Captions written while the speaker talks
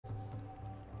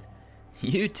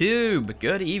YouTube,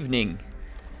 good evening.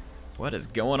 What is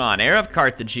going on?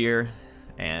 HeirofCarthage here,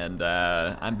 and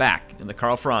I'm back in the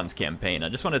Karl Franz campaign. I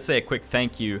just wanted to say a quick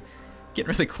thank you. Getting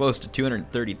really close to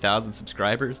 230,000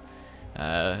 subscribers.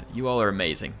 You all are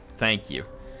amazing. Thank you.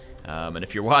 And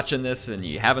if you're watching this and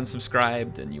you haven't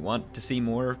subscribed and you want to see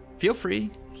more, feel free.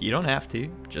 You don't have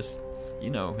to. Just, you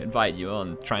know, invite you all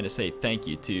and trying to say thank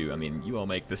you too. I mean, you all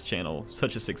make this channel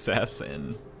such a success,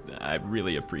 and I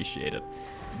really appreciate it.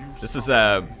 This is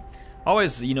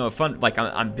always, you know, fun. Like,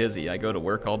 I'm busy. I go to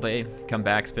work all day, come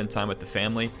back, spend time with the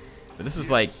family. But this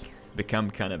is like become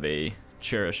kind of a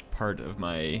cherished part of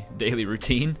my daily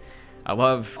routine. I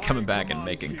love coming back and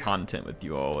making content with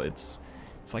you all. It's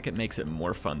like it makes it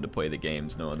more fun to play the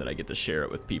games, knowing that I get to share it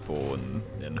with people,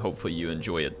 and hopefully you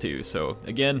enjoy it too. So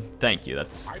again, thank you.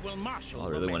 That's all I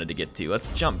really wanted to get to.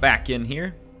 Let's jump back in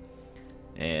here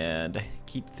and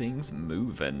keep things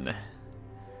moving.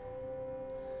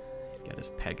 He's got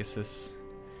his Pegasus.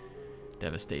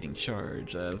 Devastating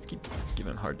charge. Let's keep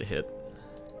giving him hard to hit.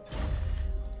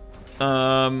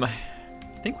 I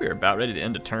think we were about ready to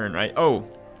end a turn, right? Oh,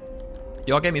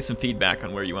 y'all gave me some feedback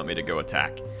on where you want me to go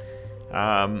attack.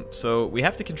 So we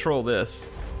have to control this.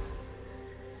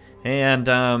 And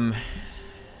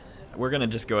we're gonna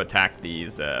just go attack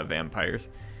these vampires.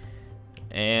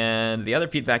 And the other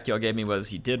feedback y'all gave me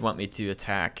was you did want me to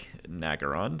attack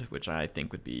Naggarond, which I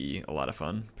think would be a lot of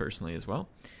fun, personally, as well.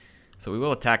 So we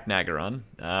will attack Naggarond.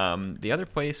 The other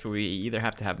place where we either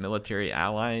have to have military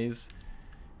allies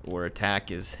or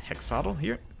attack is Hexatl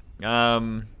here.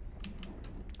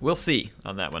 We'll see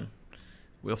on that one.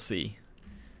 We'll see.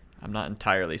 I'm not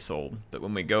entirely sold, but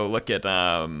when we go look at,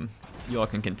 you all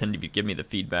can continue to give me the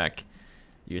feedback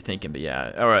you're thinking, but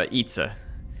yeah, or Itza.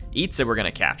 Itza we're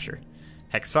gonna capture.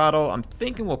 Hexatl, I'm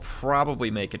thinking we'll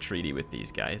probably make a treaty with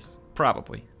these guys.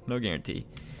 Probably, no guarantee.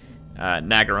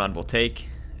 Naggarond will take,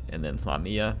 and then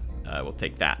Lamia will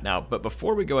take that. Now, but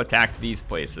before we go attack these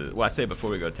places, well, I say before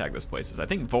we go attack those places, I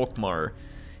think Volkmar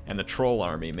and the troll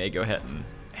army may go ahead and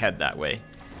head that way.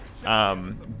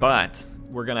 But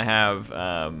we're gonna have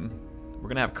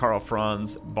Karl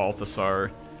Franz,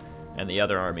 Balthasar, and the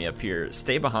other army up here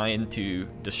stay behind to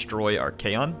destroy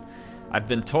Archaon. I've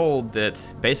been told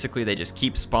that basically they just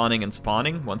keep spawning and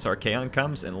spawning once Archaon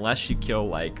comes, unless you kill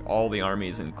like all the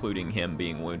armies, including him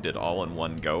being wounded, all in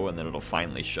one go, and then it'll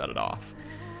finally shut it off.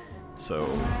 So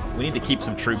we need to keep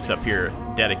some troops up here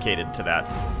dedicated to that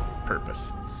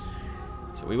purpose.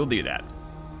 So we will do that.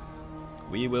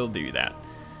 We will do that.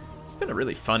 It's been a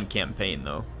really fun campaign,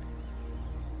 though.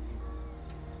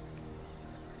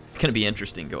 It's gonna be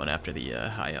interesting going after the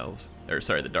high elves, or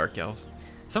sorry, the dark elves.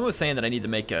 Someone was saying that I need to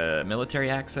make a military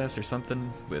access or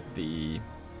something with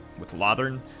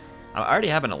Lothern. I already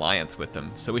have an alliance with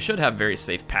them, so we should have very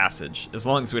safe passage, as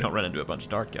long as we don't run into a bunch of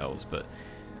dark elves. But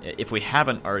if we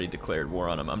haven't already declared war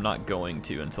on them, I'm not going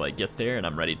to until I get there and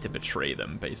I'm ready to betray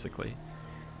them, basically.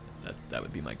 That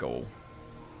would be my goal.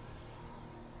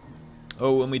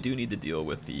 Oh, and we do need to deal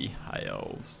with the high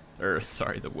elves, or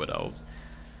sorry, the wood elves.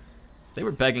 They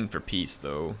were begging for peace,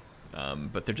 though,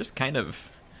 but they're just kind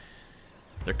of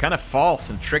false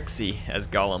and tricksy, as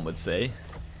Gollum would say.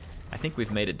 I think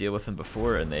we've made a deal with them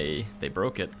before, and they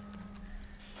broke it.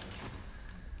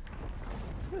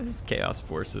 These chaos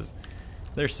forces,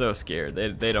 they're so scared.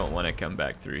 They don't want to come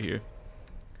back through here.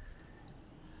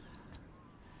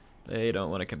 They don't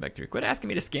want to come back through. Quit asking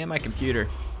me to scan my computer.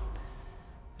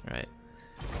 All right.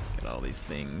 Got all these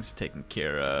things taken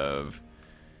care of.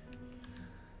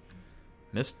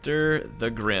 Mr.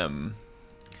 the Grim.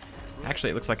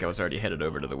 Actually, it looks like I was already headed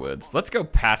over to the woods. Let's go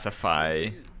pacify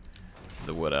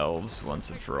the wood elves once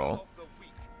and for all.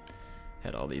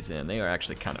 Head all these in. They are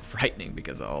actually kind of frightening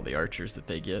because of all the archers that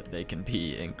they get. They can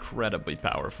be incredibly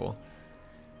powerful,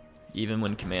 even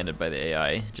when commanded by the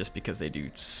AI, just because they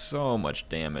do so much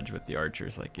damage with the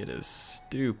archers. Like, it is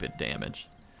stupid damage.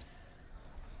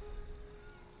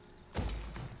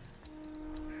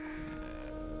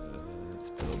 Let's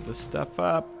build this stuff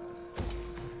up.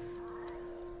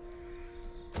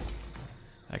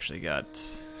 Actually got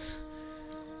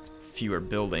fewer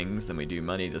buildings than we do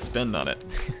money to spend on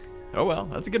it. Oh well,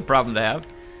 that's a good problem to have.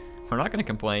 We're not gonna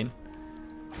complain.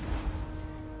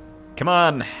 Come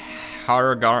on,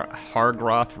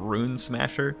 Hargroth Rune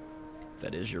Smasher.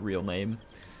 That is your real name.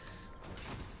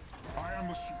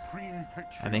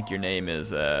 I think your name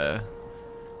is Wussy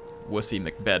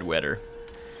McBedwetter.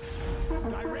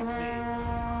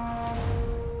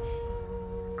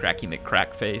 Cracky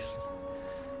McCrackface.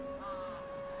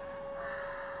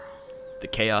 The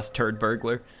Chaos Turd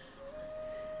Burglar.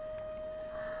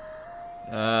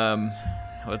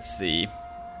 Let's see.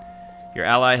 Your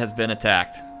ally has been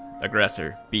attacked.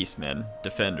 Aggressor, beastmen,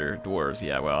 defender, dwarves.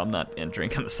 Yeah, well, I'm not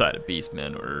entering on the side of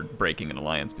beastmen or breaking an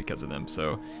alliance because of them,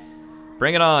 so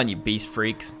bring it on, you beast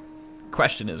freaks.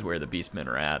 Question is where the beastmen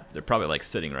are at. They're probably like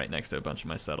sitting right next to a bunch of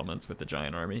my settlements with the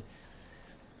giant army.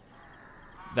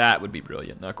 That would be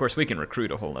brilliant. Now, of course, we can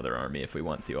recruit a whole other army if we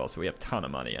want to. Also, we have a ton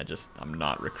of money. I'm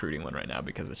not recruiting one right now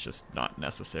because it's just not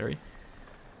necessary.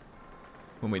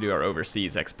 When we do our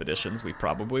overseas expeditions, we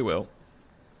probably will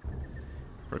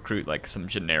recruit like some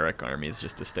generic armies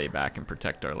just to stay back and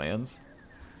protect our lands.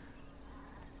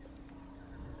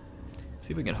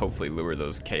 See if we can hopefully lure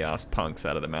those chaos punks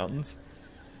out of the mountains.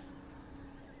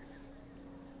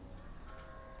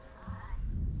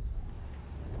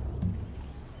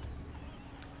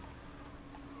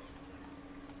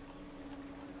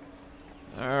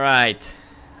 Alright.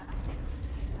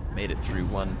 Made it through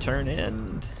one turn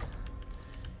in.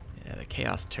 Yeah, the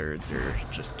chaos turds are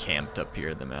just camped up here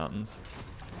in the mountains.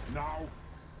 Now.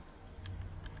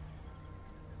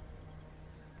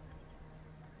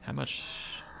 How much?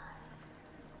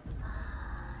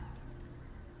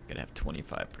 Gonna have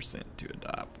 25% to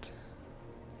adopt.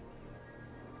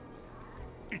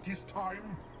 It is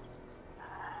time.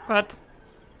 What?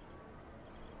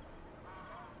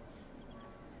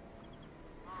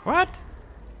 What?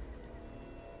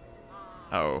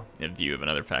 Oh, in view of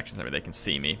another faction server, they can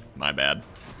see me. My bad.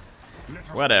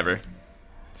 Whatever.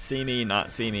 See me,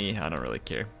 not see me, I don't really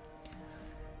care.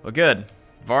 Well, good.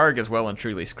 Varg is well and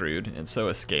truly screwed, and so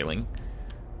is scaling.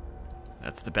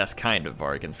 That's the best kind of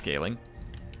Varg in scaling.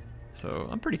 So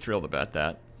I'm pretty thrilled about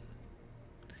that.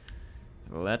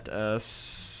 Let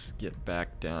us get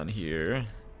back down here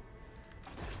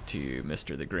to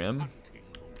Mr. the Grim.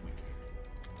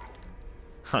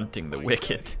 Hunting the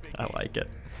wicked. I like it.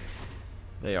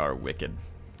 They are wicked.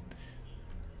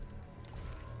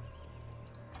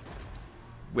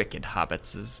 Wicked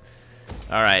hobbitses.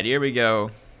 Alright, here we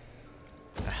go.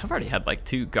 I've already had like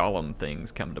 2 Gollum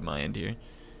things come to mind here.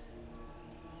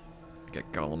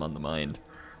 Got Gollum on the mind.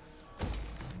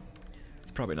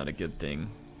 It's probably not a good thing.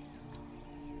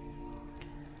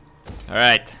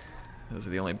 Alright. Those are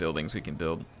the only buildings we can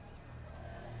build.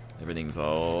 Everything's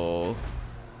all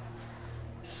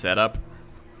set up.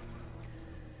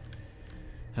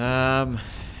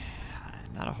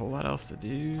 Not a whole lot else to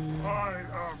do.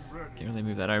 Can't really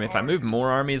move that army. If I move more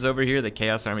armies over here, the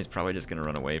Chaos Army is probably just going to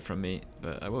run away from me.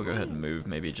 But I will go ahead and move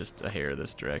maybe just a hair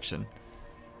this direction.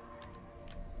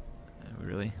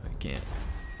 Really? We can't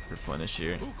replenish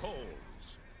here.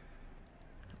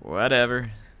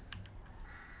 Whatever.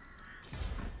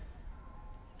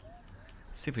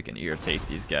 Let's see if we can irritate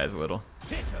these guys a little.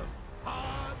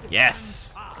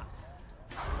 Yes!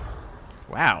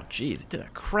 Wow, jeez, it did a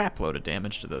crap load of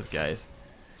damage to those guys.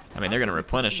 I mean, they're going to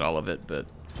replenish all of it, but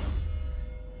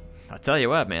I'll tell you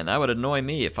what, man, that would annoy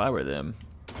me if I were them.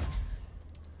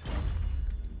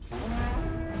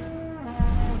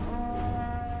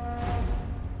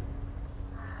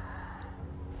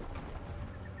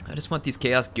 I just want these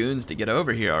Chaos Goons to get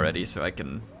over here already so I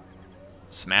can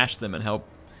smash them and help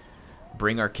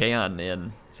bring our Kaon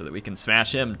in so that we can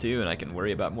smash him too, and I can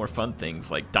worry about more fun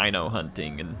things like dino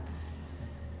hunting and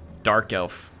dark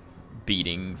elf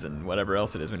beatings and whatever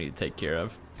else it is we need to take care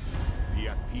of. Be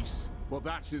at peace, for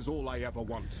that is all I ever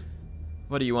want.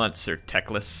 What do you want, Sir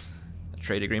Teclis? A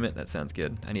trade agreement? That sounds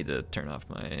good. I need to turn off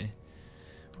my...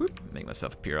 Whoop, make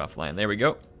myself appear offline. There we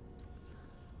go.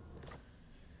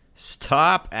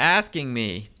 Stop asking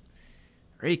me.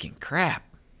 Freaking crap.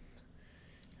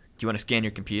 Do you want to scan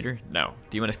your computer? No.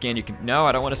 Do you want to scan your No,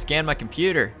 I don't want to scan my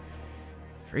computer.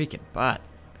 Freaking butt.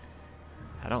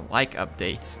 I don't like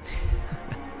updates.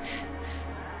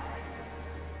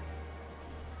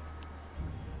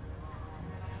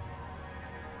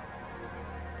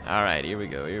 Alright, here we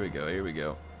go, here we go, here we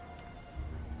go.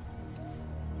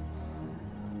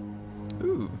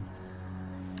 Ooh.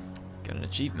 Got an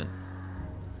achievement.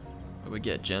 What do we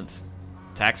get, gents?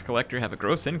 Tax collector have a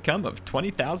gross income of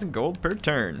 20,000 gold per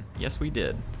turn. Yes, we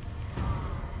did.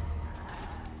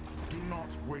 Do not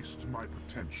waste my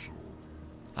potential.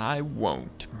 I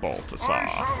won't, Balthasar. I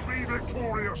shall be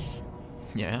victorious.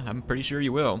 Yeah, I'm pretty sure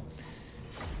you will.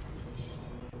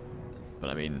 But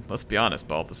I mean, let's be honest,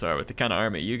 Balthasar, with the kind of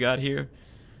army you got here,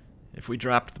 if we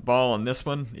dropped the ball on this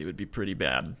one, it would be pretty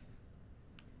bad.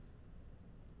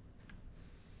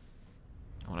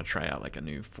 I want to try out like a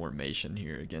new formation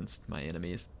here against my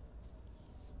enemies.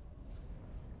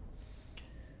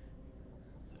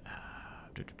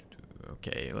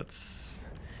 Okay, let's...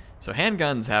 So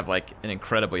handguns have like an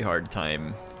incredibly hard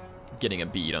time getting a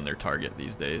bead on their target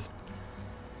these days.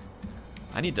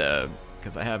 I need to,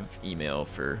 because I have email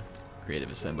for Creative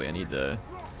Assembly, I need to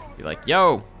be like,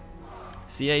 yo,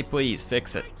 CA, please,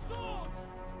 fix it.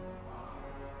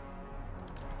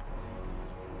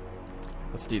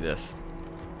 Let's do this.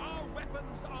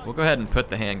 We'll go ahead and put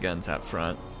the handguns out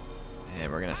front. And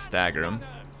we're going to stagger them.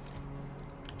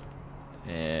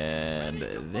 And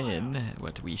then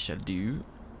what we shall do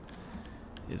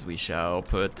is we shall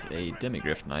put a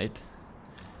Demigryph Knight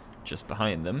just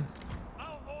behind them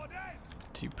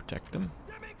to protect them.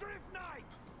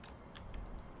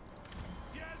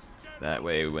 That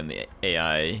way when the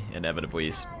AI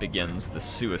inevitably begins the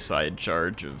suicide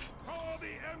charge of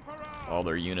all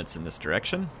their units in this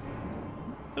direction,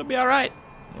 it'll be alright.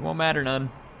 It won't matter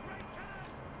none.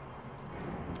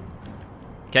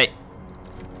 Okay.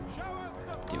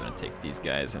 Do you want to take these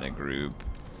guys in a group?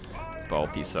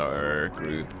 Balthasar,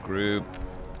 group.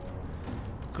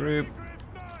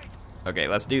 Okay,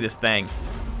 let's do this thing.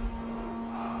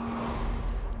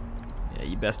 Yeah,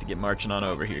 you best to get marching on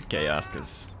over here, Chaos,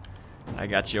 because I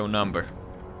got your number.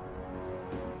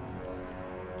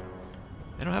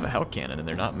 They don't have a hell cannon and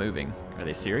they're not moving. Are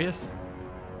they serious?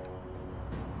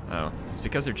 Oh, it's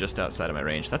because they're just outside of my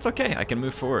range. That's okay, I can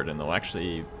move forward and they'll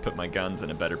actually put my guns in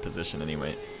a better position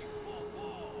anyway.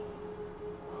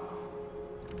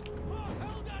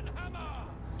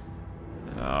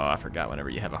 Oh, I forgot whenever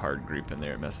you have a hard group in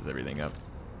there, it messes everything up.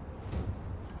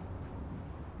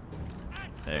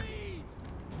 Hey.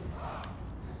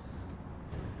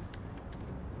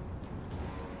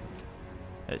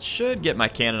 It should get my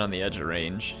cannon on the edge of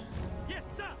range.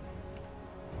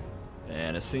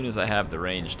 And as soon as I have the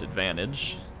ranged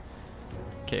advantage,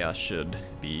 Chaos should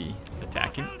be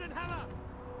attacking. I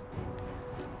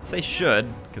say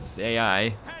should, because it's the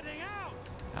AI.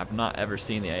 I've not ever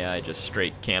seen the AI just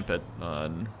straight camp it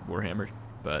on Warhammer,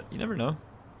 but you never know.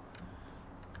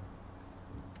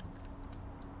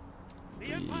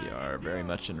 We are very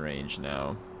much in range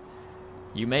now.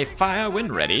 You may fire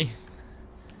when ready.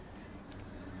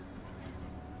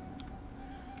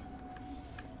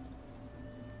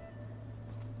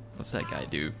 What's that guy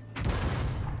do?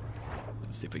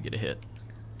 Let's see if we get a hit.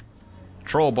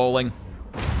 Troll bowling.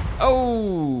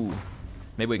 Oh!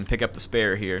 Maybe we can pick up the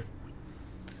spare here.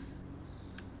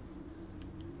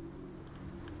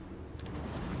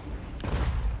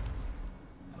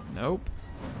 Nope.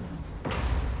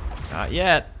 Not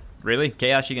yet. Really?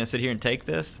 Chaos, you gonna sit here and take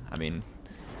this? I mean,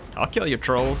 I'll kill your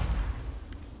trolls.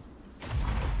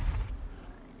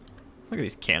 Look at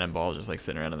these cannonballs just like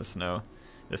sitting around in the snow.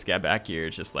 This guy back here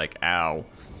is just like, ow.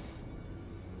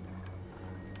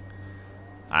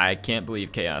 I can't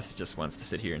believe Chaos just wants to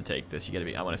sit here and take this. You gotta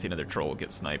be. I want to see another troll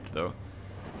get sniped though.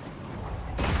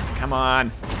 Come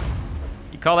on.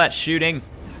 You call that shooting?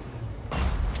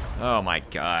 Oh my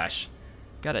gosh.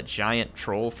 Got a giant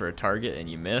troll for a target and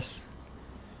you miss?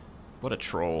 What a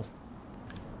troll.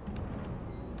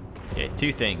 Okay,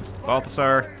 two things.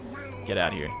 Balthasar, get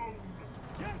out of here.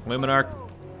 Luminarch,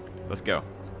 let's go.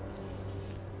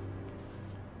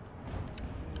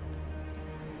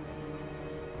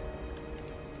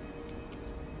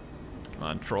 Come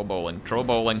on, troll bowling, troll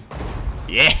bowling.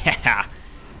 Yeah!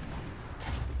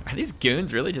 Are these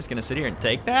goons really just gonna sit here and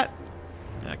take that?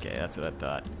 Okay, that's what I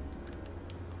thought.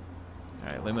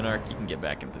 Alright, Luminarch, you can get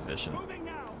back in position.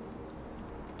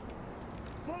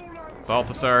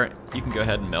 Balthasar, you can go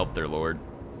ahead and melt their lord.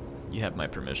 You have my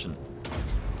permission.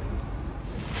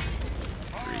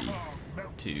 3,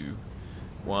 2,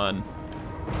 1.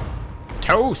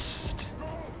 Toast!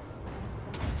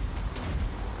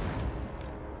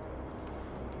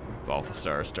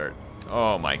 Balthasar start.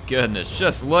 Oh my goodness,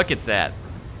 just look at that.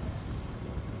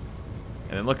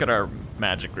 And then look at our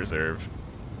magic reserve.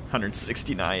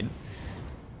 169.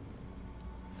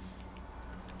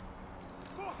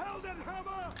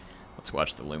 Let's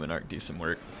watch the Luminarch do some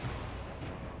work.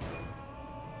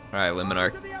 Alright,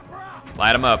 Luminarch.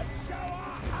 Light him up.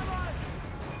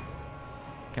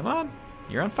 Come on.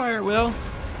 You're on fire, Will.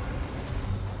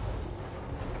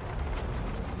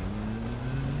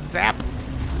 Zap.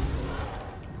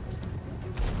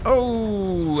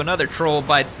 Oh, another troll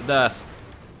bites the dust.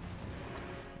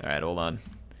 Alright, hold on.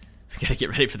 We gotta get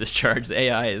ready for this charge. The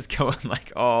AI is going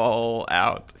like all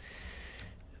out.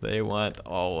 They want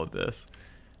all of this.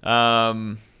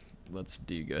 Let's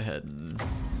go ahead and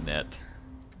net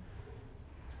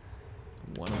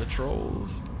one of the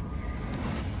trolls.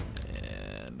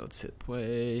 And let's hit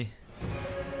play.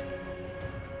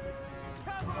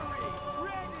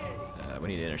 We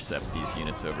need to intercept these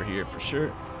units over here for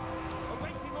sure.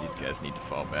 These guys need to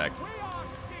fall back.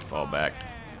 Fall back.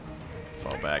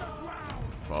 Fall back.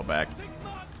 Fall back.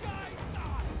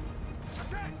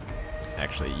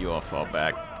 Actually, you all fall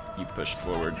back. You push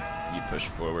forward. You push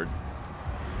forward.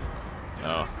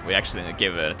 Oh, we actually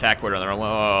gave an attack order on their own.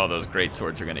 Oh, those great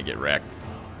swords are going to get wrecked.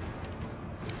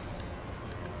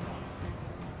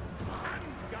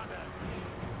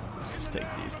 Let's take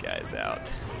these guys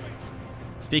out.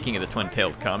 Speaking of the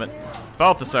twin-tailed comet,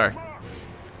 Balthasar.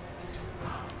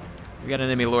 We got an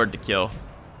enemy lord to kill.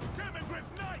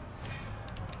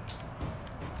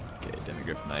 Okay,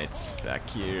 Demigryph Knights back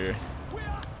here.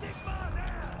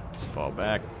 Let's fall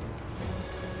back.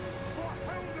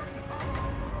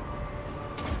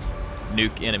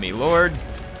 Nuke enemy lord.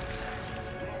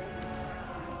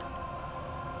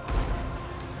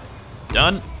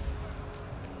 Done.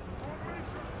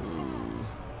 Ooh,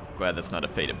 glad that's not a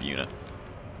fate of unit.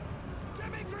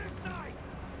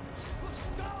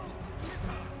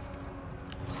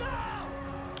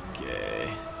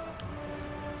 Okay.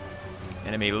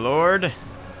 Enemy lord.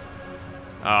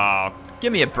 Oh,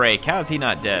 give me a break. How is he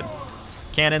not dead?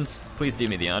 Cannons, please do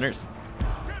me the honors.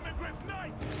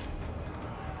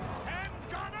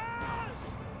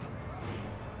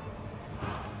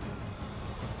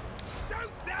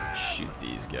 Shoot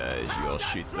these guys. You all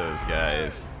shoot those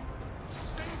guys.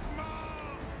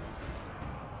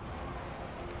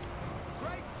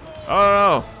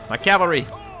 Oh no! My cavalry!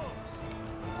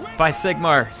 By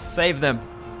Sigmar! Save them!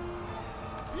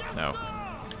 No.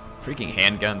 Freaking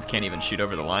handguns can't even shoot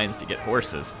over the lines to get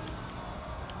horses.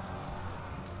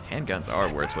 Handguns are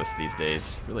worthless these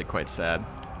days. Really quite sad.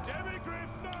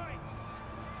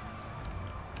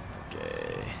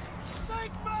 Okay.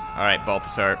 Alright,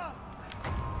 Balthasar.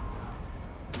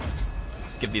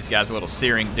 Let's give these guys a little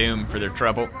searing doom for their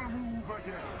trouble.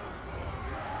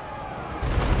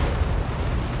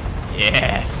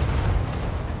 Yes!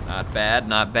 Not bad,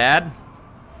 not bad.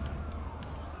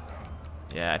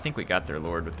 Yeah, I think we got their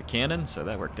lord with the cannon, so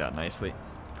that worked out nicely.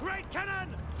 Great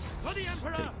cannon! Let's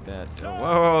take that.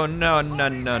 Whoa, no, no,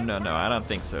 no, no, no. I don't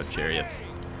think so, chariots.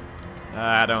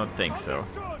 I don't think so.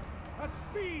 At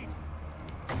speed!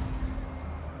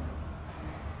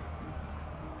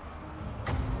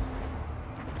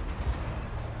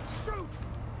 Shoot!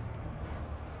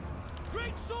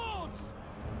 Great swords!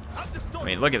 I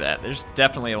mean, look at that. There's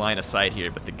definitely a line of sight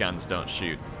here, but the guns don't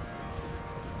shoot.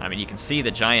 I mean, you can see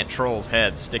the giant troll's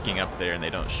head sticking up there, and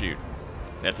they don't shoot.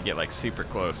 They have to get, like, super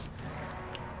close.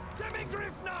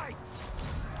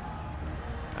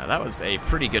 That was a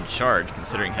pretty good charge,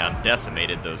 considering how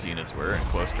decimated those units were and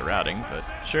close to routing, but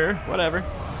sure, whatever.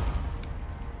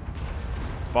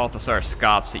 Balthasar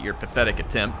scoffs at your pathetic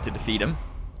attempt to defeat him.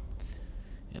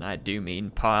 And I do mean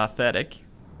pathetic.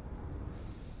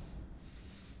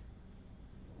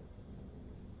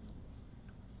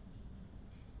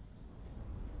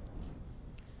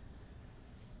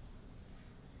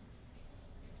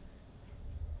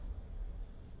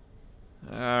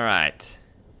 Alright.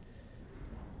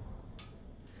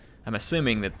 I'm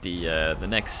assuming that the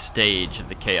next stage of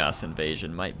the Chaos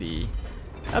Invasion might be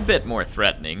a bit more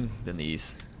threatening than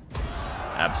these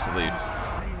absolute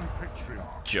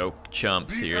joke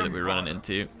chumps here that we're running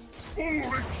into.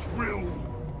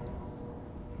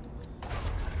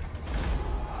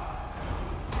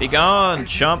 Be gone,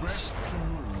 chumps!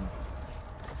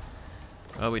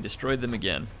 Well, we destroyed them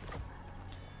again.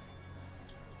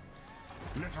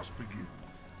 Let us begin.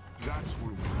 That's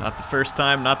where Not the first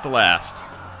time, not the last.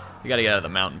 We gotta get out of the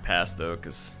mountain pass though,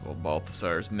 because old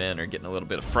Balthasar's men are getting a little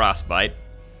bit of frostbite.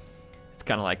 It's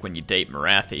kind of like when you date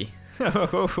Marathi.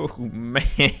 Oh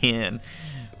man,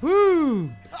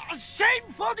 woo!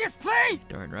 Shameful display!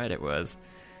 Darn right it was.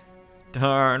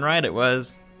 Darn right it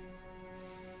was.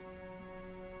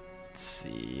 Let's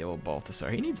see, old Balthasar.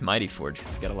 He needs Mighty Forge because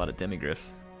he's got a lot of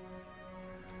demigryphs.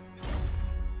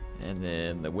 And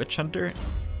then the Witch Hunter.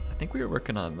 I think we were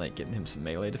working on like getting him some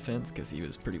melee defense because he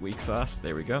was pretty weak sauce.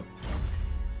 There we go.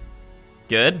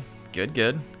 Good, good,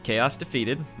 good. Chaos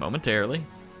defeated momentarily.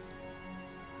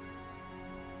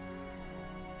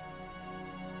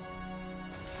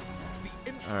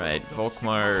 Alright,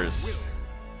 Volkmar's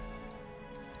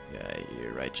guy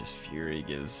here, Righteous Fury,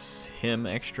 gives him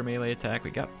extra melee attack.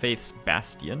 We got Faith's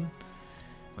Bastion.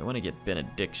 We want to get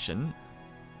Benediction.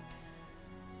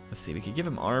 Let's see, we could give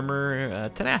him armor,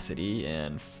 tenacity,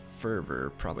 and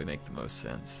fervor probably make the most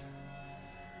sense.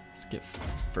 Let's get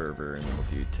fervor and then we'll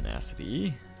do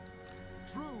tenacity.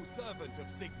 True servant of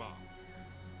Sigmar.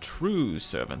 True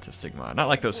servant of Sigmar. Not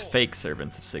like those fake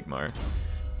servants of Sigmar.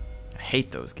 I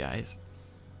hate those guys.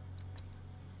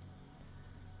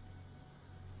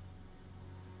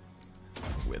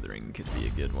 Withering could be a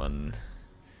good one.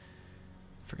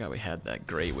 Forgot we had that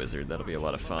gray wizard. That'll be a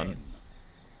lot of fun.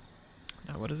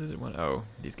 Now, what is it? Oh,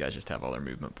 these guys just have all their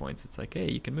movement points. It's like, hey,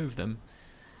 you can move them.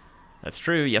 That's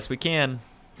true. Yes, we can.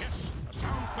 Yes, a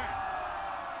sound plan.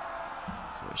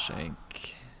 So a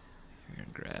shank.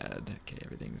 Grad. Okay,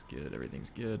 everything's good. Everything's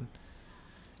good.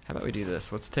 How about we do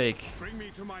this? Let's take Bring me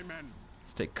to my men.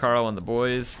 Let's take Karl and the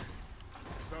boys.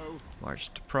 So,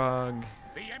 March to Prague.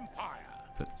 the Empire.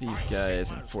 Put these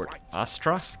guys in Fort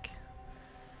Ostrosk.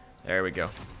 There we go.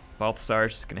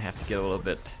 Balthasar's just gonna have to get a little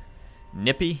bit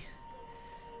nippy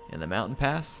in the mountain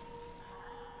pass.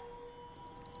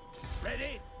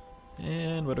 Ready?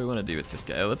 And what do we want to do with this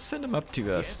guy? Let's send him up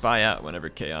to spy out whenever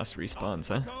chaos respawns,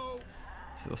 huh? Go.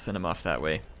 So we'll send him off that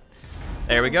way.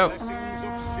 There we go. Blessings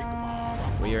of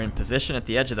Sigmar. We are in position at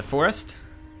the edge of the forest.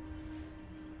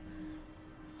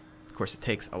 Of course, it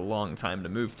takes a long time to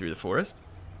move through the forest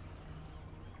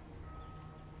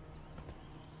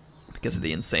because of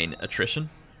the insane attrition.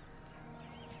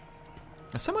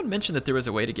 Now, someone mentioned that there was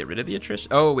a way to get rid of the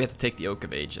attrition. Oh, we have to take the Oak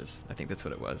of Ages. I think that's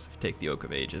what it was. If we take the Oak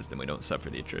of Ages, then we don't suffer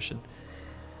the attrition.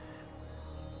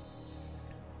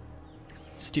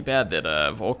 It's too bad that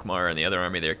Volkmar and the other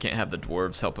army there can't have the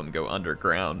dwarves help them go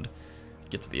underground.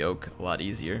 Get to the Oak a lot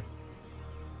easier.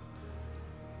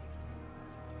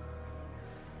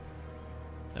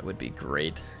 That would be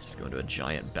great. Just go into a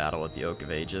giant battle at the Oak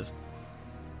of Ages.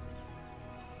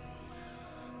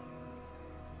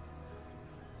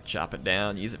 Chop it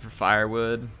down, use it for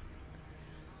firewood.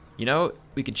 You know,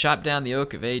 we could chop down the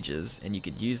Oak of Ages, and you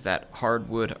could use that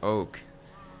hardwood oak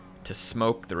to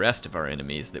smoke the rest of our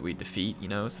enemies that we defeat, you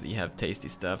know, so that you have tasty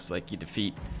stuffs, like you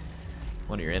defeat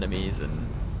one of your enemies and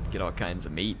get all kinds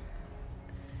of meat.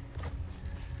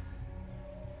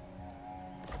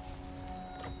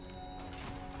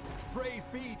 Praise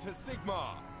be to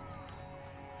Sigmar,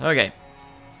 Okay,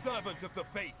 servant of the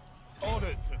faith,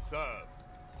 honored to serve.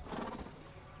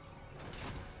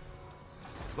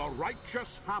 The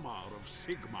righteous hammer of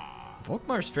Sigmar.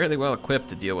 Volkmar's fairly well equipped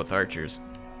to deal with archers.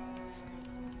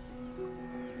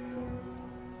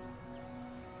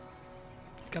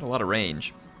 He's got a lot of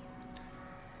range.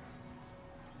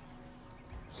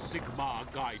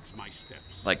 Sigmar guides my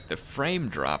steps. Like, the frame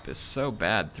drop is so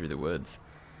bad through the woods.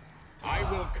 I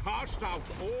will cast out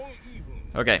all evil.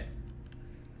 Okay.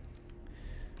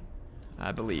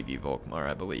 I believe you, Volkmar,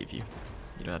 I believe you.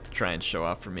 You don't have to try and show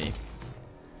off for me.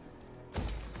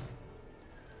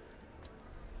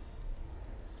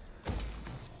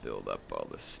 Let's build up all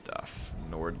this stuff.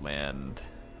 Nordland.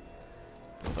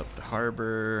 Build up the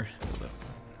harbor. Build up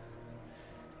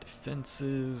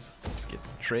defenses. Let's get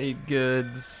the trade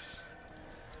goods.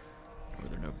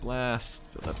 Northern Oblast.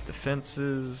 Build up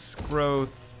defenses.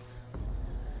 Growth.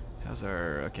 How's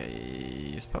our...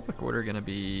 Okay, is public order gonna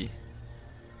be...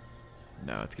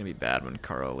 No, it's gonna be bad when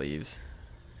Karl leaves.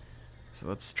 So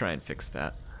let's try and fix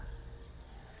that.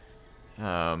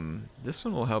 This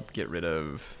one will help get rid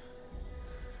of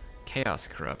chaos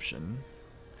corruption,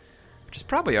 which is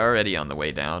probably already on the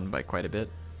way down by quite a bit.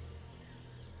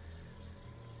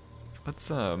 Let's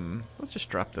just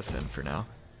drop this in for now.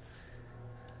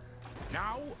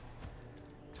 Now,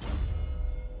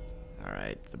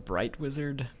 Alright, the Bright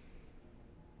Wizard.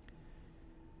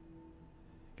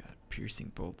 Got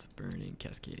piercing bolts, burning,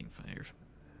 cascading fire.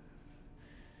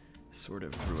 Sword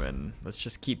of Ruin. Let's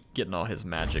just keep getting all his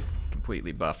magic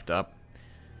completely buffed up.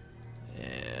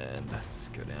 And let's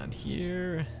go down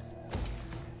here.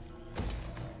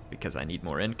 Because I need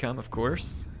more income, of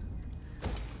course.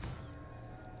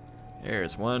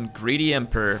 There's one greedy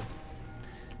emperor.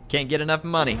 Can't get enough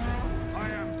money. I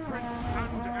am Prince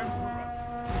and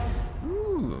Emperor.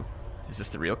 Ooh. Is this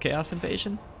the real Chaos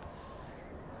Invasion?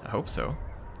 I hope so.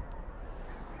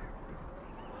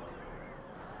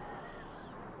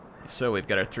 If so, we've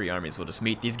got our 3 armies. We'll just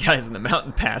meet these guys in the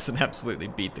mountain pass and absolutely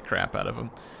beat the crap out of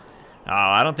them. Oh,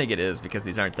 I don't think it is, because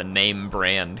these aren't the name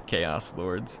brand Chaos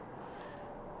Lords.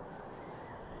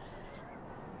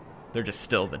 They're just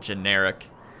still the generic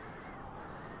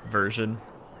version.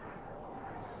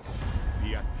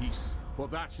 Be at peace, for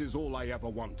that is all I ever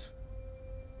want.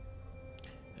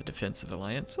 A defensive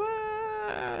alliance?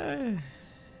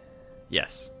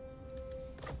 Yes.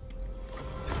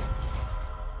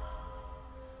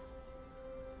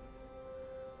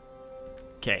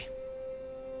 Okay.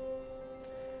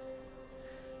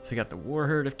 So we got the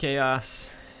Warherd of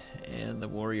Chaos and the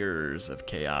Warriors of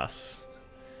Chaos.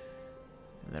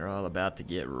 And they're all about to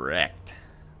get wrecked.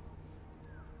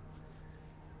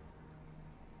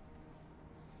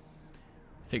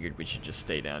 Figured we should just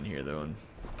stay down here though and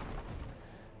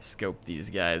scope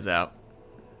these guys out.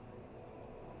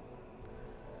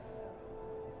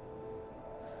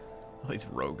 All these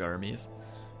rogue armies.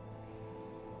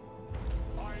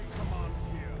 I command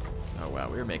here. Oh wow,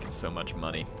 we were making so much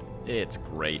money. It's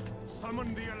great.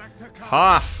 Summon the Elector.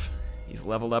 Hoff! He's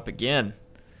leveled up again.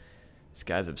 This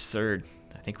guy's absurd.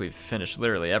 I think we've finished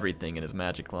literally everything in his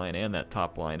magic line and that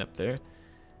top line up there.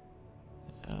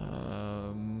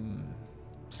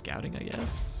 Scouting, I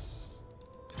guess.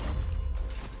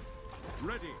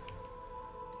 Ready.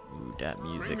 Ooh, that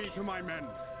music. Bring me to my men.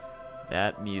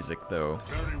 That music, though.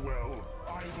 Very well.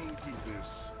 I will do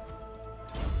this.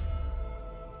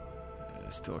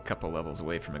 Still a couple levels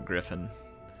away from a griffin.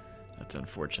 That's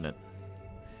unfortunate.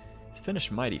 He's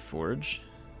finished Mighty Forge.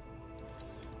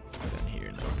 Let's go down here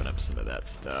and open up some of that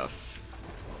stuff.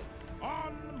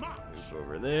 On march. Move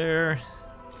over there.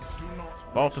 Do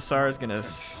not. Balthasar is gonna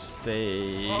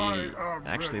stay. I am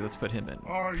Actually, ready. let's put him in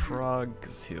Are you- Prague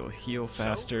because he'll heal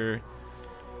faster.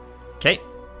 Okay.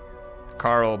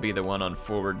 Karl will be the one on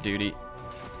forward duty.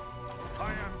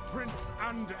 I am Prince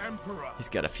and Emperor. He's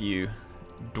got a few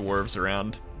dwarves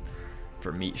around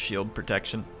for meat shield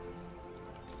protection.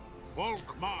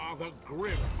 Volkmar the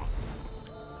Grim.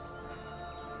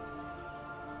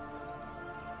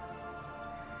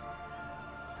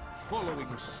 Following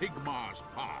Sigmar's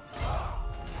path.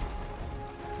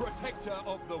 Protector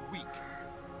of the weak.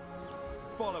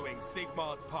 Following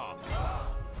Sigmar's path.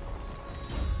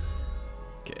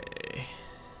 Okay.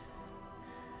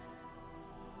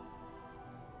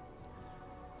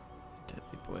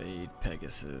 Deadly Blade,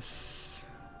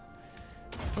 Pegasus,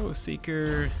 Foe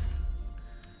Seeker.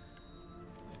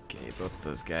 Okay, both of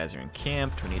those guys are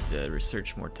encamped. We need to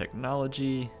research more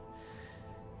technology.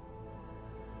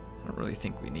 I don't really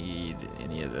think we need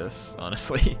any of this,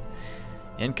 honestly.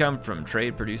 Income from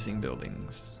trade-producing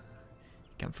buildings.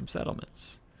 Income from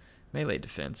settlements. Melee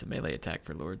defense and melee attack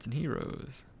for lords and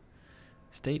heroes.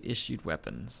 State-issued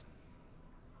weapons.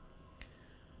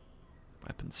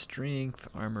 Weapon strength,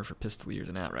 armor for pistoliers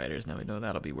and outriders. Now we know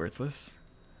that'll be worthless.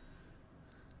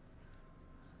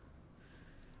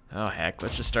 Oh heck,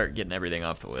 let's just start getting everything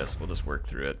off the list. We'll just work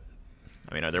through it.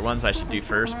 I mean, are there ones I should do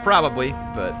first? Probably,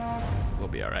 but we'll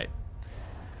be alright.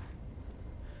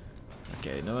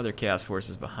 Okay, no other chaos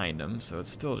forces behind them, so it's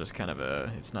still just kind of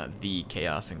a... It's not the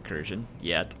chaos incursion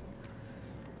yet.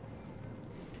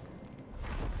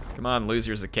 Come on,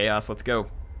 losers of chaos, let's go.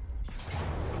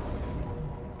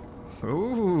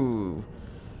 Ooh.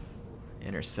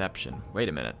 Interception. Wait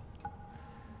a minute.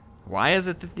 Why is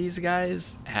it that these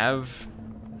guys have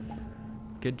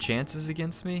good chances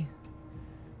against me?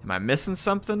 Am I missing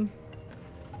something?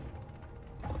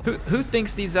 Who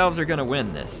thinks these elves are gonna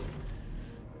win this?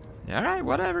 Alright,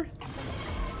 whatever.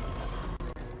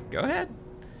 Go ahead.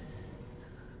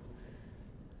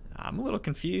 I'm a little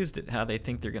confused at how they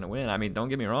think they're gonna win. I mean, don't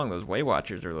get me wrong, those Way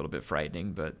Watchers are a little bit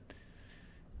frightening, but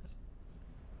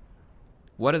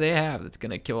what do they have that's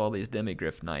gonna kill all these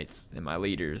Demigryph Knights and my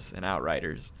leaders and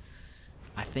Outriders?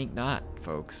 I think not,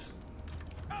 folks.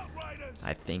 Outriders.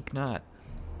 I think not.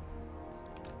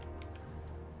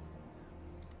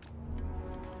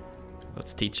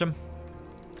 Let's teach them.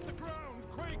 The ground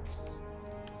quakes.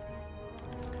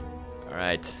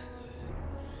 Alright.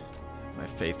 My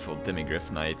faithful Demigryph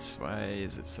Knights. Why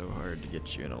is it so hard to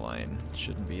get you in a line? It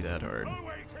shouldn't be that hard.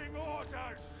 Awaiting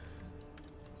orders.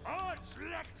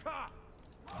 Archlector.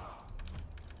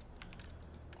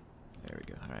 There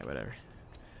we go. Alright, whatever.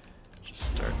 Just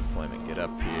start deployment. Get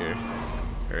up here.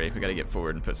 Hurry, we gotta get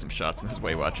forward and put some shots on those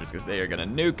Way Watchers because they are gonna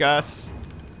nuke us.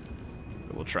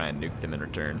 But we'll try and nuke them in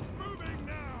return. Moving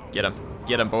now. Get them.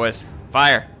 Get them, boys.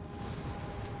 Fire!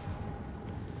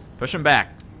 Push them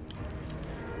back.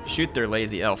 Shoot their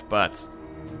lazy elf butts.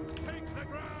 Take the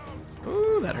ground.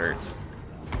 Ooh, that hurts.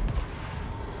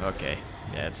 Okay.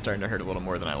 Yeah, it's starting to hurt a little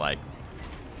more than I like.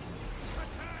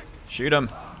 Attack. Shoot them.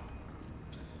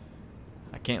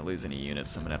 I can't lose any units,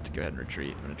 so I'm gonna have to go ahead and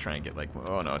retreat. I'm gonna try and get like,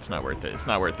 oh no, it's not worth it. It's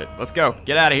not worth it. Let's go.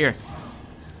 Get out of here.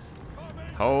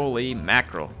 Holy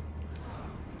mackerel.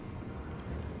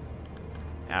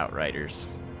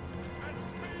 Outriders.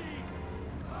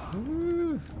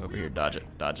 Ooh, over here, dodge it,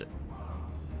 dodge it.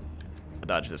 I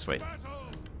dodge this way.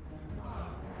 Battle.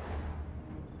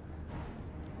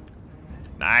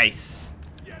 Nice.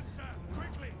 Yes, sir.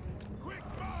 Quickly. Quick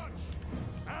march.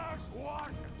 As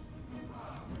one.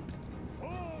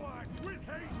 Forward with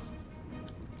haste.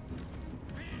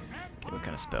 Okay, what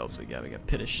kind of spells we got? We got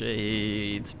Pit of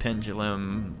Shades,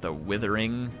 Pendulum, the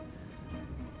Withering.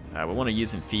 We want to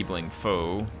use Enfeebling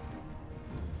Foe.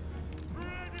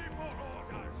 Ready for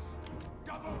orders.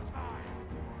 Double time.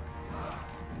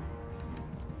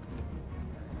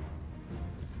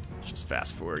 Just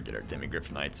fast forward, get our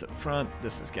Demigryph Knights up front.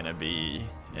 This is going to be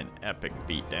an epic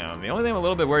beatdown. The only thing I'm a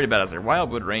little bit worried about is their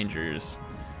Wildwood Rangers.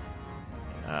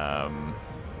 I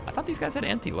thought these guys had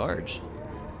anti-large.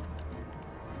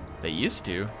 They used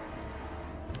to.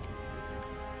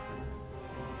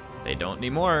 They don't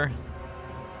anymore.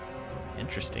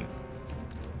 Interesting.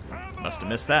 Must have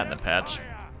missed that in the patch.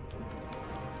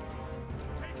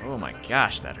 Oh my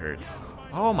gosh, that hurts.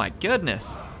 Oh my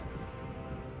goodness.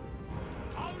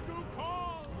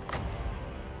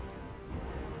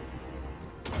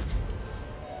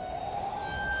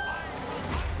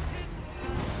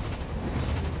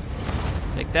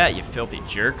 Take that, you filthy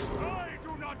jerks. I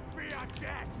do not fear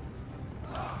death.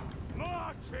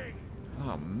 Marching.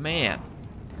 Oh man.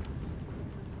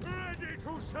 Ready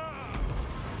to serve.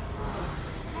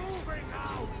 Moving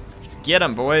out. Just get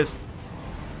them, boys.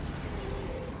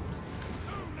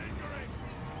 No lingering.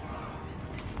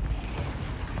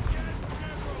 Yes,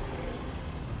 General.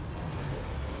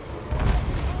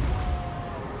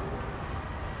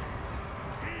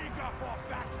 Eager for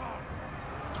battle.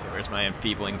 Okay, where's my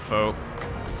enfeebling foe?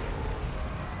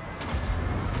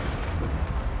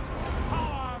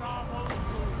 Power of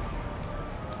Ultu.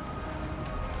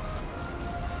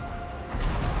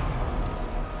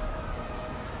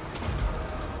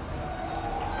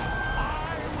 I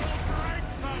will break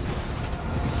them.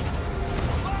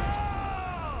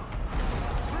 Ah!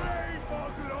 Pray for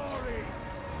glory.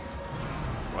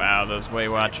 Wow, those Way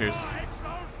Watchers.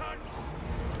 Exultant.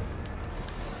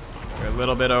 They're a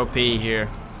little bit OP here.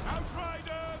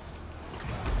 Outriders.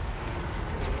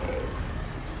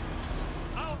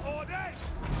 Our orders.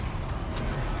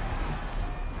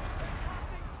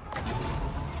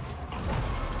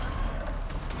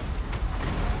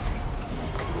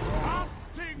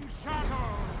 Casting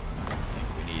shadows. I think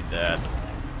we need that.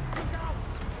 Look out.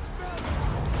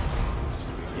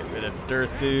 So we get rid of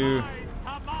Durthu. Mines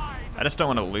are mine. I just don't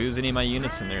want to lose any of my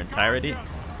units in their entirety.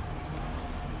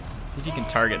 See if you can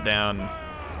target down.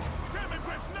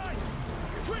 Demigryph knights.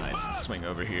 Nice, and swing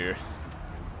over here.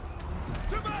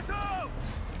 To battle.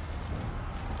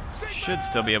 Should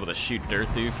still be able to shoot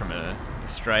Durthu from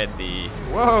astride the.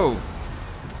 Whoa!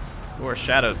 Poor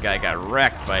Shadows guy got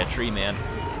wrecked by a tree man.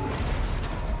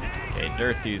 Okay,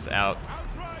 Durthu's out.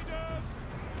 Outriders.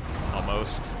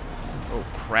 Almost. Oh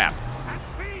crap. At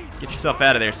speed. Get yourself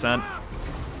out of there, son.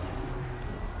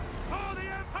 For the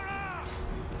Emperor.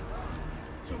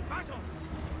 To battle.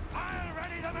 I'll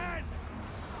ready the men.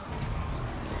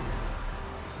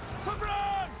 For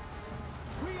France.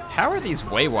 We are How are these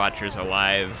Way Watchers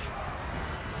alive?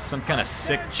 Some kind of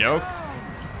sick joke?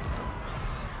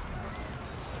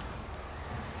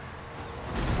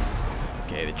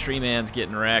 Okay, the tree man's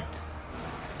getting wrecked.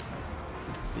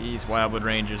 These Wildwood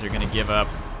Rangers are gonna give up.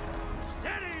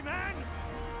 steady, men.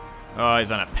 Oh,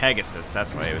 he's on a Pegasus.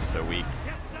 That's why he was so weak.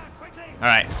 Yes, sir, quickly. All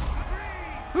right. Agree.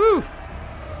 Whew.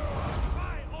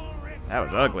 By Ulrich's That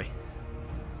was will. ugly.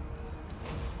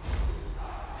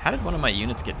 How did one of my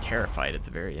units get terrified at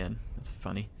the very end? That's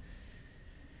funny.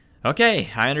 Okay,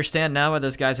 I understand now why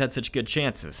those guys had such good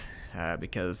chances.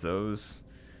 Because those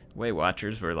Way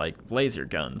Watchers were like laser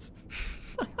guns.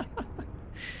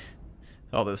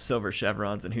 All those silver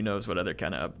chevrons and who knows what other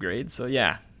kind of upgrades. So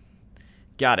yeah,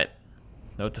 got it.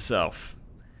 Note to self.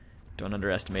 Don't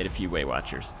underestimate a few Way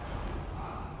Watchers.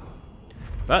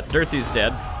 But Durthu's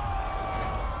dead.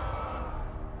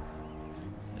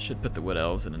 I should put the Wood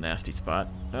Elves in a nasty spot.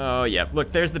 Oh, yeah.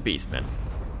 Look, there's the Beastmen.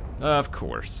 Of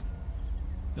course.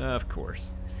 Of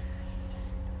course.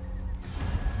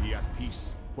 Be at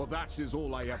peace, for that is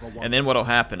all I ever want. And then what'll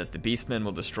happen is the Beastmen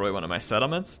will destroy one of my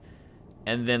settlements,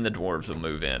 and then the Dwarves will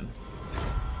move in.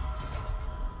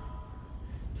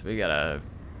 So we gotta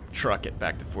truck it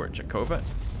back to Fort Jakova.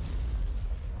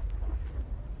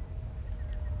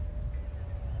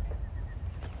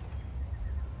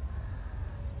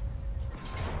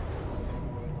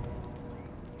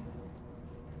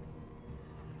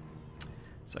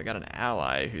 So I got an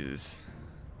ally who's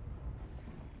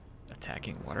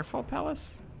attacking Waterfall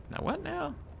Palace? Now what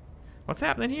now? What's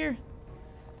happening here?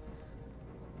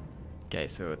 Okay,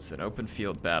 so it's an open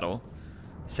field battle.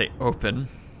 Say open,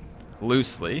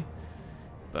 loosely,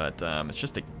 but it's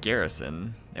just a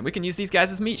garrison. And we can use these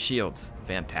guys as meat shields.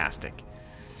 Fantastic.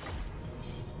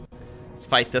 Let's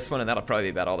fight this one, and that'll probably be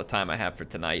about all the time I have for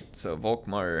tonight. So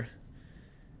Volkmar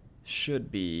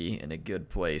should be in a good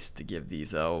place to give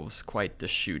these elves quite the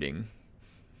shooting.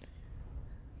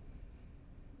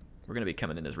 We're going to be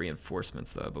coming in as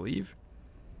reinforcements, though, I believe.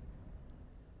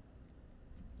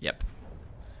 Yep.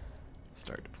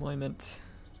 Start deployment.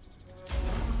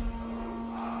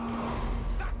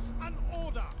 That's an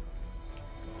order.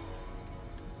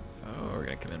 Oh, we're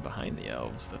going to come in behind the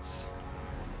elves. That's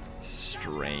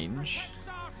strange.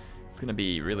 It's going to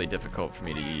be really difficult for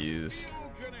me to use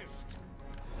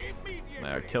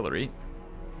my artillery.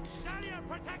 Shalia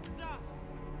protects us.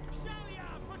 Shalia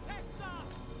protects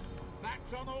us.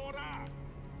 That's an order.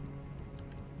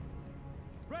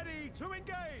 Ready to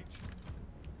engage!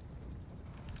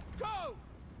 Go!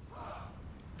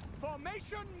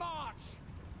 Formation march!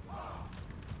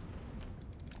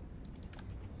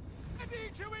 Ready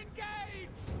to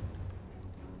engage!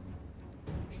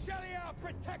 Shelia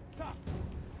protects us!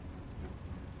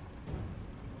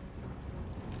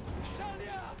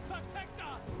 Shelia, protect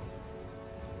us!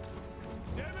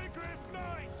 Demigryph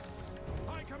Knights!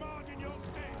 I command in your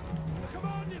stead! The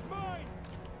command is mine!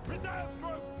 Reserve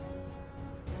group!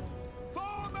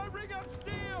 Form a ring of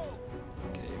steel!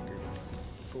 Okay, group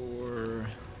 4.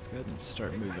 Let's go ahead and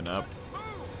start moving up.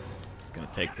 It's gonna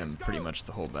take them pretty much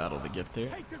the whole battle to get there.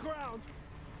 Take the ground!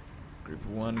 Group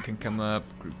 1 can come up.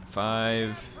 Group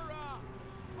 5.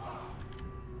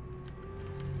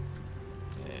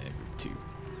 And group 2.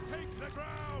 Take the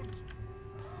ground!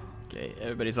 Okay,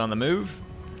 everybody's on the move.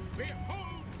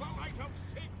 Behold the light of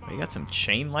Sigmar! We got some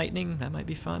chain lightning. That might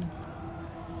be fun.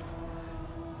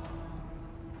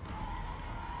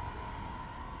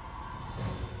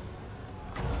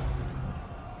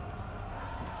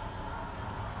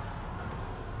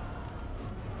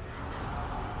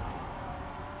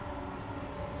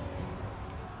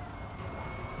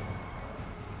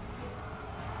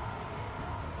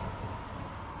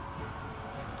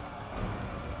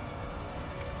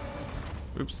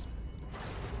 Oops.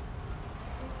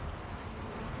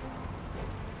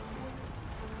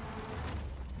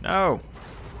 No!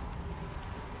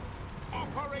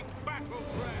 Offering battle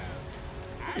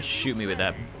prayer! Just shoot me with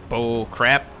that bull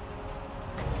crap.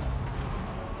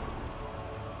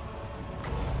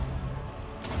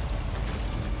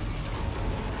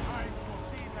 I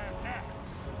foresee their deaths!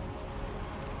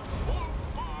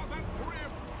 Volkmar and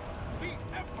Grim, the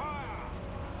Empire!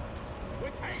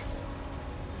 With haste!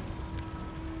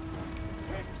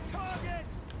 Hit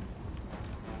targets!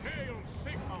 Hail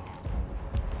Sigmar!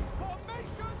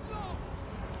 Formation locked!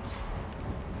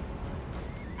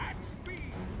 At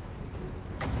speed!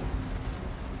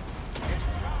 It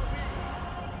shall be!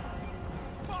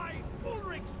 By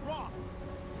Ulrich's wrath!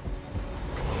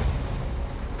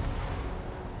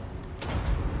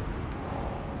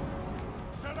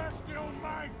 Celestial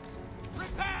might!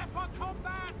 Prepare for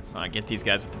combat! Come on, get these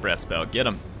guys with the breath spell. Get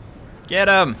them. Get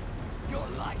them! Your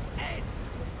life ends!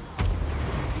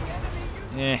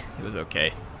 It was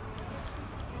okay.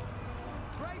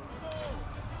 Great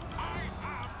swords! I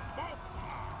am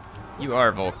Volkmar! You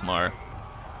are Volkmar.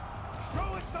 Show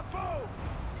us the foe!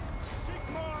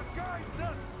 Sigmar guides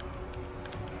us!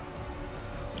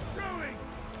 Going!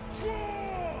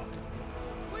 War!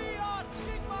 We are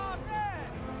Sigmar men!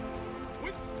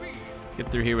 With speed! Let's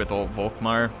get through here with old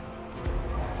Volkmar.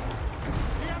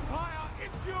 The Empire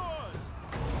endures!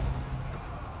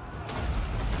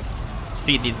 Let's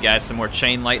feed these guys some more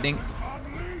chain lightning.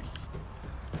 Unleashed!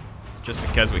 Just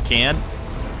because we can.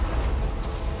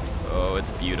 Oh,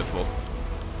 it's beautiful.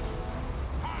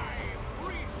 High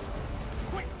priest!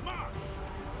 Quick march!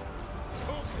 To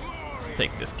glory! Let's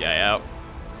take this guy out.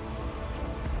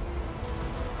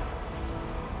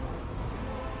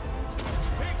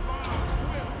 Sigmar's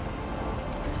will!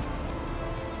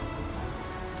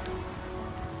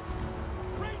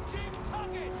 Ranging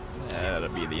targets! That'll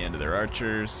be the end of their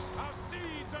archers. Our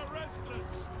steeds are restless!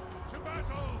 To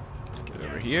battle! Let's get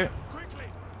over here. Quickly!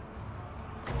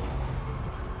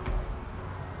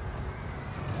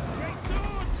 Great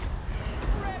swords!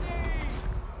 Ready!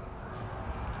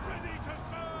 Ready to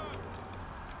serve!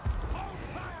 Hold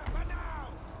fire for now!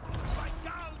 By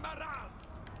Galmaraz!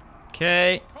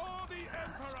 Okay. For the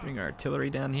Emperor! Let's bring our artillery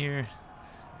down here.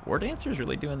 War Dancer's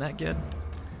really doing that good.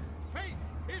 Faith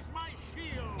is my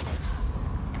shield!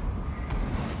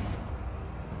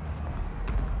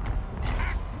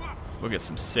 At once! We'll get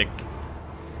some sick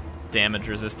damage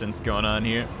resistance going on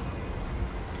here.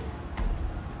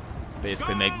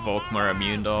 Basically make Volkmar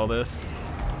immune to all this.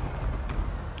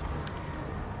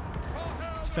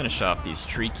 Let's finish off these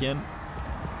Treekin.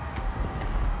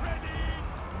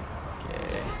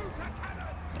 Okay.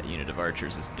 That unit of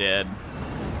archers is dead.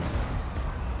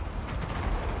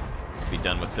 Let's be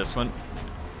done with this one.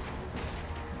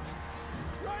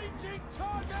 Ranging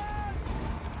target!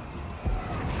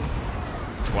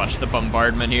 Let's watch the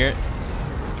bombardment here.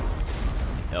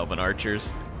 Elven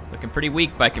archers looking pretty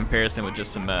weak by comparison with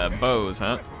just some bows,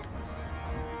 huh?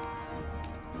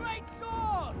 Great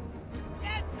swords!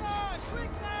 Yes, sir!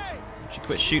 Quickly! Should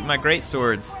quit shooting my great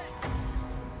swords.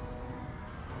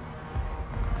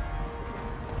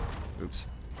 Oops.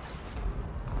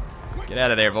 Get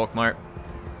out of there, Volkmar.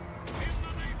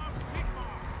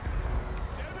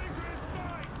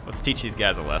 Let's teach these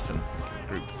guys a lesson.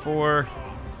 Group 4,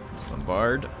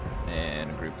 bombard,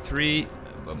 and group 3,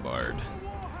 bombard.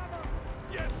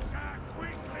 Yes, sir!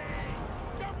 Quickly!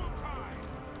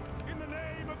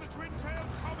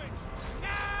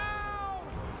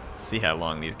 see how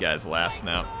long these guys last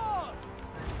now.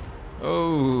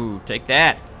 Oh, take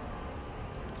that!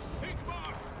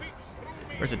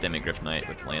 Where's a Demigryph Knight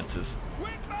with lances?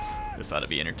 This ought to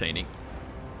be entertaining.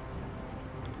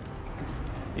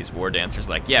 These war dancers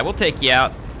like, yeah, we'll take you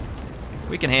out.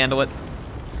 We can handle it.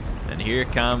 And here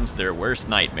comes their worst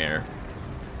nightmare.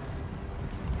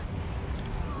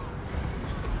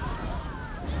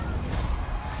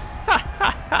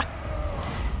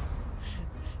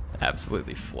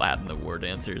 Absolutely flatten the war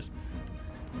dancers.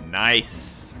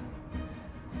 Nice.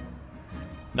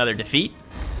 Another defeat.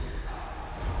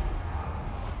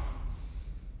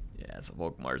 Yeah, so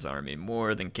Volkmar's army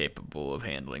more than capable of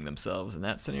handling themselves in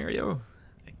that scenario.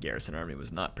 The garrison army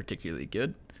was not particularly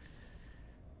good.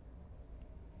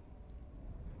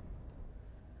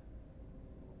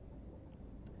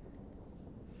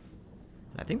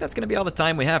 I think that's going to be all the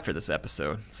time we have for this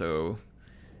episode. So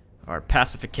our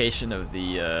pacification of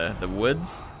the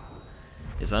woods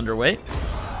is underway.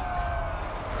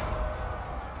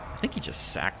 I think he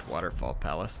just sacked Waterfall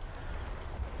Palace.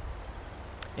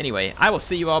 Anyway, I will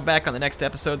see you all back on the next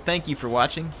episode. Thank you for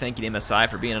watching. Thank you to MSI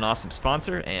for being an awesome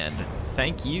sponsor, and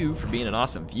thank you for being an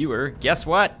awesome viewer. Guess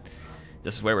what?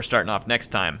 This is where we're starting off next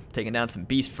time, taking down some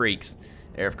beast freaks.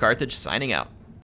 HeirofCarthage signing out.